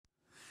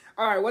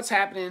All right, what's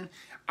happening?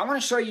 I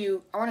want to show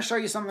you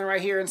something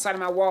right here inside of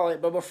my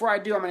wallet. But before I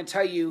do, I'm going to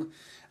tell you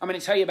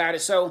about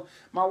it. So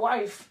my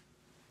wife,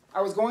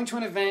 I was going to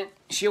an event.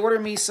 She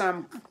ordered me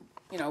some,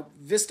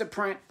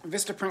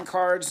 Vistaprint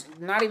cards.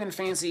 Not even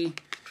fancy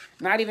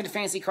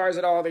cards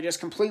at all. They're just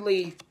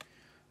completely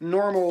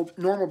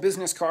normal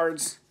business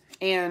cards.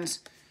 And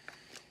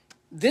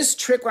this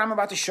trick, what I'm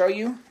about to show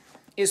you,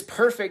 is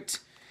perfect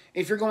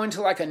if you're going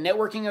to like a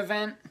networking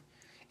event,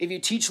 if you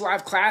teach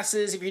live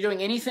classes, if you're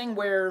doing anything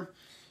where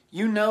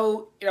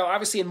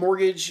obviously in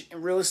mortgage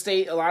and real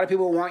estate, a lot of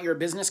people want your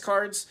business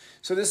cards.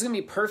 So this is going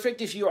to be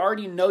perfect if you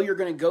already know you're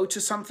going to go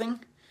to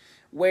something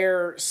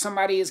where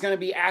somebody is going to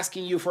be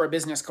asking you for a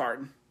business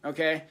card,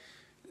 okay?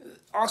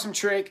 Awesome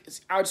trick.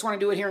 I just want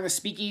to do it here in the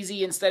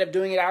speakeasy instead of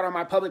doing it out on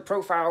my public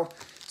profile.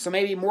 So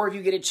maybe more of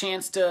you get a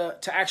chance to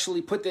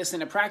actually put this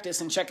into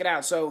practice and check it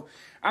out. So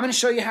I'm going to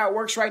show you how it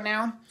works right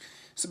now.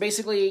 So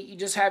basically, you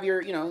just have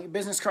your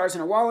business cards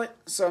in a wallet.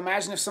 So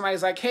imagine if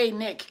somebody's like, hey,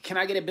 Nick, can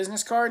I get a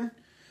business card?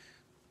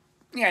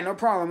 Yeah, no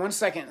problem. 1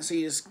 second. So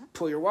you just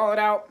pull your wallet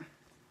out.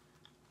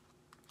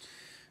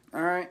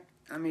 All right.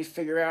 Let me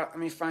find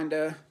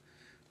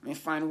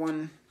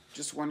one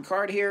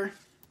card here.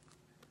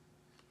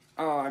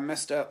 Oh, I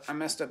messed up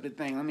the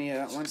thing. Let me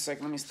 1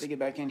 second. Let me stick it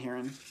back in here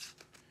and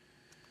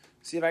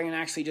see if I can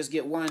actually just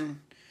get one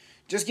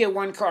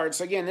card.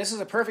 So again, this is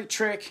a perfect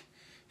trick.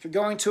 If you're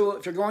going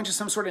to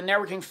some sort of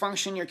networking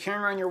function, you're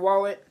carrying around your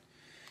wallet.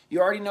 You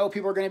already know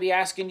people are going to be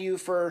asking you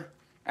for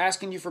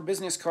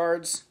business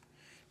cards.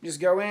 You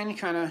just go in,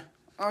 kind of,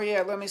 oh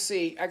yeah, let me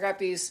see. I got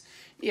these.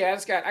 Yeah,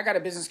 I got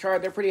a business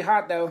card. They're pretty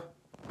hot though.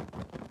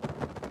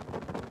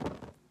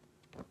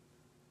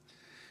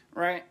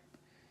 Right?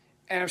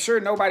 And I'm sure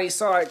nobody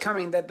saw it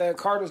coming that the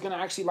card was going to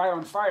actually light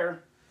on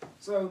fire.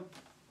 So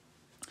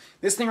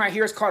this thing right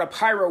here is called a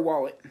Pyro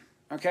wallet.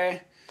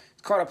 Okay?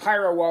 It's called a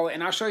Pyro wallet,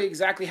 and I'll show you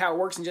exactly how it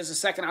works in just a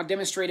second. I'll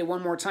demonstrate it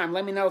one more time.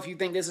 Let me know if you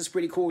think this is a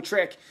pretty cool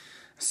trick.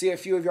 I see a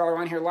few of y'all are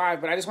on here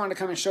live, but I just wanted to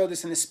come and show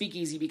this in the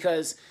speakeasy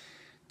because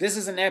this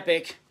is an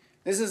epic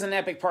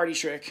party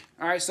trick.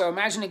 All right, so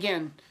imagine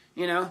again,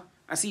 I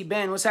see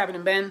Ben. What's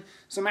happening, Ben?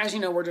 So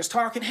imagine, we're just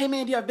talking. Hey,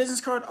 man, do you have a business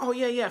card? Oh,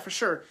 yeah, for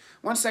sure.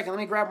 1 second. Let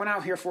me grab one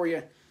out here for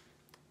you.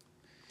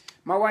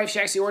 My wife,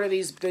 she actually ordered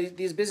these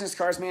business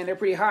cards, man. They're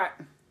pretty hot.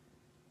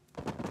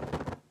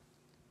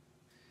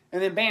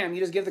 And then, bam, you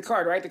just give the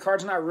card, right? The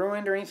card's not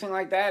ruined or anything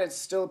like that. It's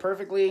still a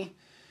perfectly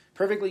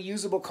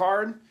usable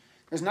card.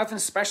 There's nothing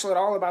special at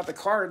all about the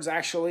cards,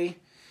 actually.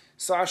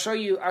 So I'll show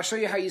you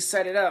how you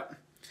set it up.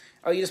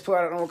 Oh, you just pull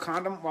out an old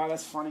condom? Wow,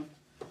 that's funny.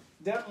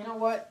 You know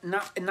what?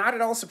 Not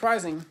at all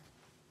surprising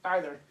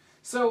either.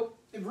 So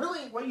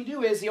really what you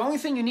do is the only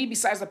thing you need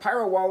besides the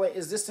Pyro wallet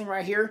is this thing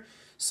right here.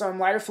 Some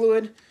lighter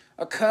fluid,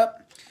 a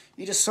cup.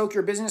 You just soak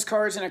your business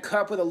cards in a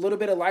cup with a little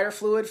bit of lighter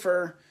fluid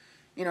for,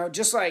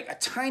 just like a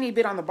tiny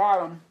bit on the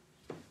bottom.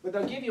 But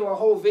they'll give you a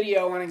whole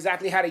video on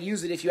exactly how to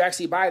use it if you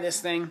actually buy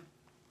this thing.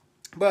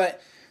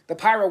 But the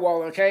Pyro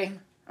wallet, okay?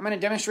 I'm going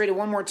to demonstrate it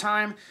one more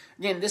time.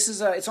 Again, this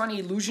is it's on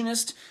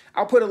Illusionist.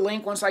 I'll put a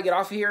link once I get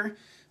off of here.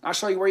 I'll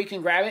show you where you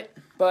can grab it.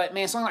 But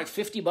man, it's only like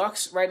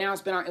 $50 right now.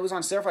 It was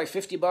on sale for like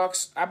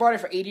 $50. I bought it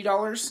for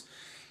 $80,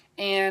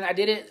 and I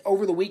did it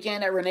over the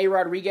weekend at Renee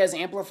Rodriguez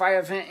Amplify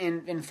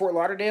event in Fort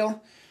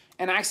Lauderdale,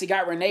 and I actually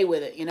got Renee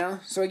with it.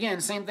 So again,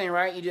 same thing,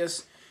 right?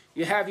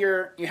 You have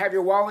your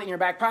wallet in your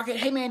back pocket.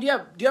 Hey man, do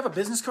you have a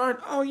business card?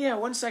 Oh yeah,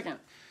 1 second.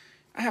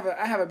 I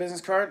have a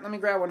business card. Let me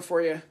grab one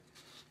for you.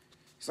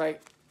 It's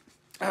like,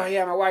 oh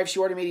yeah, my wife, she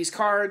ordered me these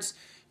cards.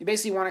 You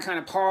basically want to kind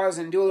of pause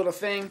and do a little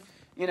thing,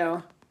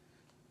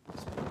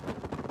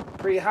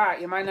 Pretty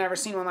hot. You might have never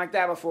seen one like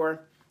that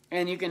before.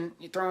 And you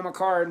throw them a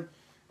card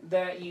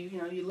that you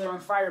lit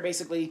on fire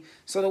basically.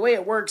 So the way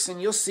it works,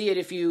 and you'll see it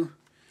if you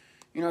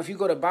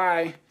go to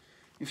buy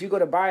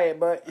it,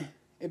 but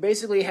it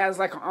basically has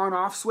like an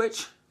on-off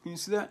switch. Can you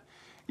see that?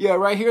 Yeah,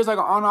 right here is like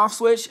an on-off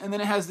switch, and then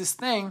it has this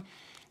thing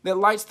that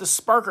lights the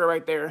sparker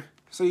right there.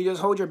 So you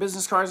just hold your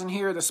business cards in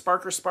here, the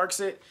sparker sparks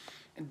it.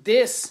 And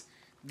this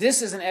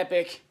is an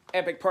epic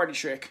party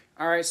trick.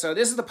 All right, so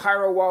this is the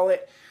Pyro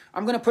wallet.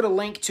 I'm going to put a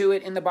link to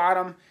it in the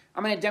bottom.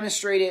 I'm going to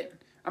demonstrate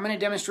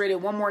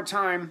it one more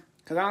time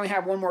because I only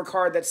have one more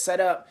card that's set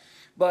up.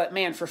 But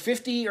man, for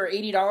 $50 or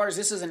 $80,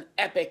 this is an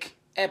epic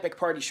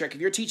party trick.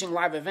 If you're teaching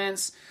live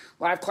events,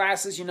 live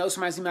classes, somebody's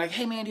going to be like,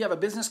 hey man, do you have a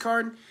business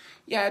card?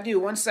 Yeah, I do.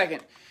 1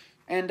 second.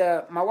 And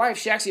my wife,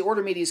 she actually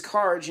ordered me these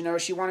cards.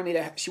 She wanted me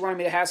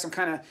to have some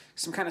kind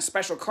of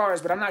special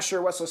cards, but I'm not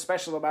sure what's so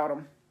special about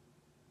them.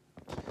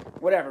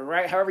 Whatever,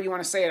 right? However you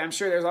want to say it. I'm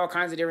sure there's all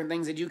kinds of different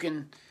things that you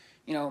can,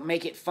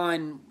 make it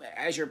fun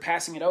as you're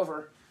passing it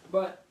over.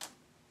 But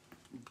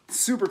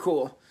super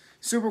cool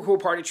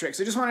party trick.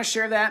 So just want to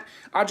share that.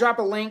 I'll drop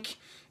a link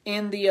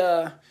down in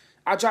the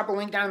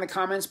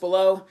comments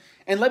below.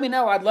 And let me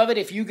know. I'd love it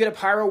if you get a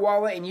Pyro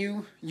wallet and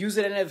you use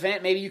it at an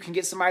event. Maybe you can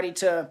get somebody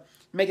to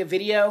make a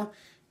video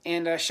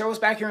and show us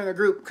back here in the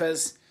group,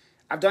 because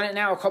I've done it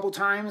now a couple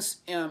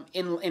times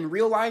in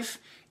real life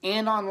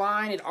and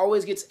online. It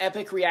always gets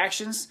epic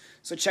reactions.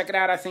 So check it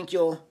out. I think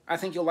you'll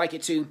like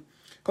it too.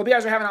 Hope you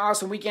guys are having an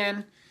awesome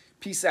weekend.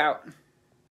 Peace out.